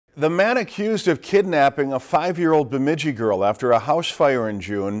The man accused of kidnapping a 5-year-old Bemidji girl after a house fire in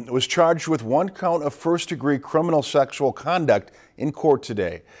June was charged with 1 count of first-degree criminal sexual conduct in court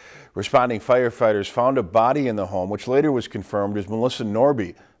today. Responding firefighters found a body in the home, which later was confirmed as Melissa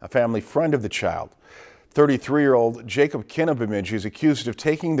Norby, a family friend of the child. 33-year-old Jacob Kinn of Bemidji is accused of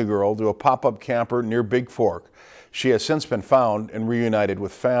taking the girl to a pop-up camper near Big Fork. She has since been found and reunited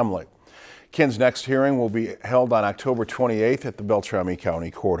with family. Kinn's next hearing will be held on October 28th at the Beltrami County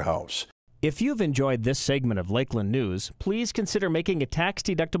Courthouse. If you've enjoyed this segment of Lakeland News, please consider making a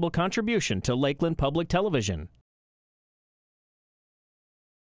tax-deductible contribution to Lakeland Public Television.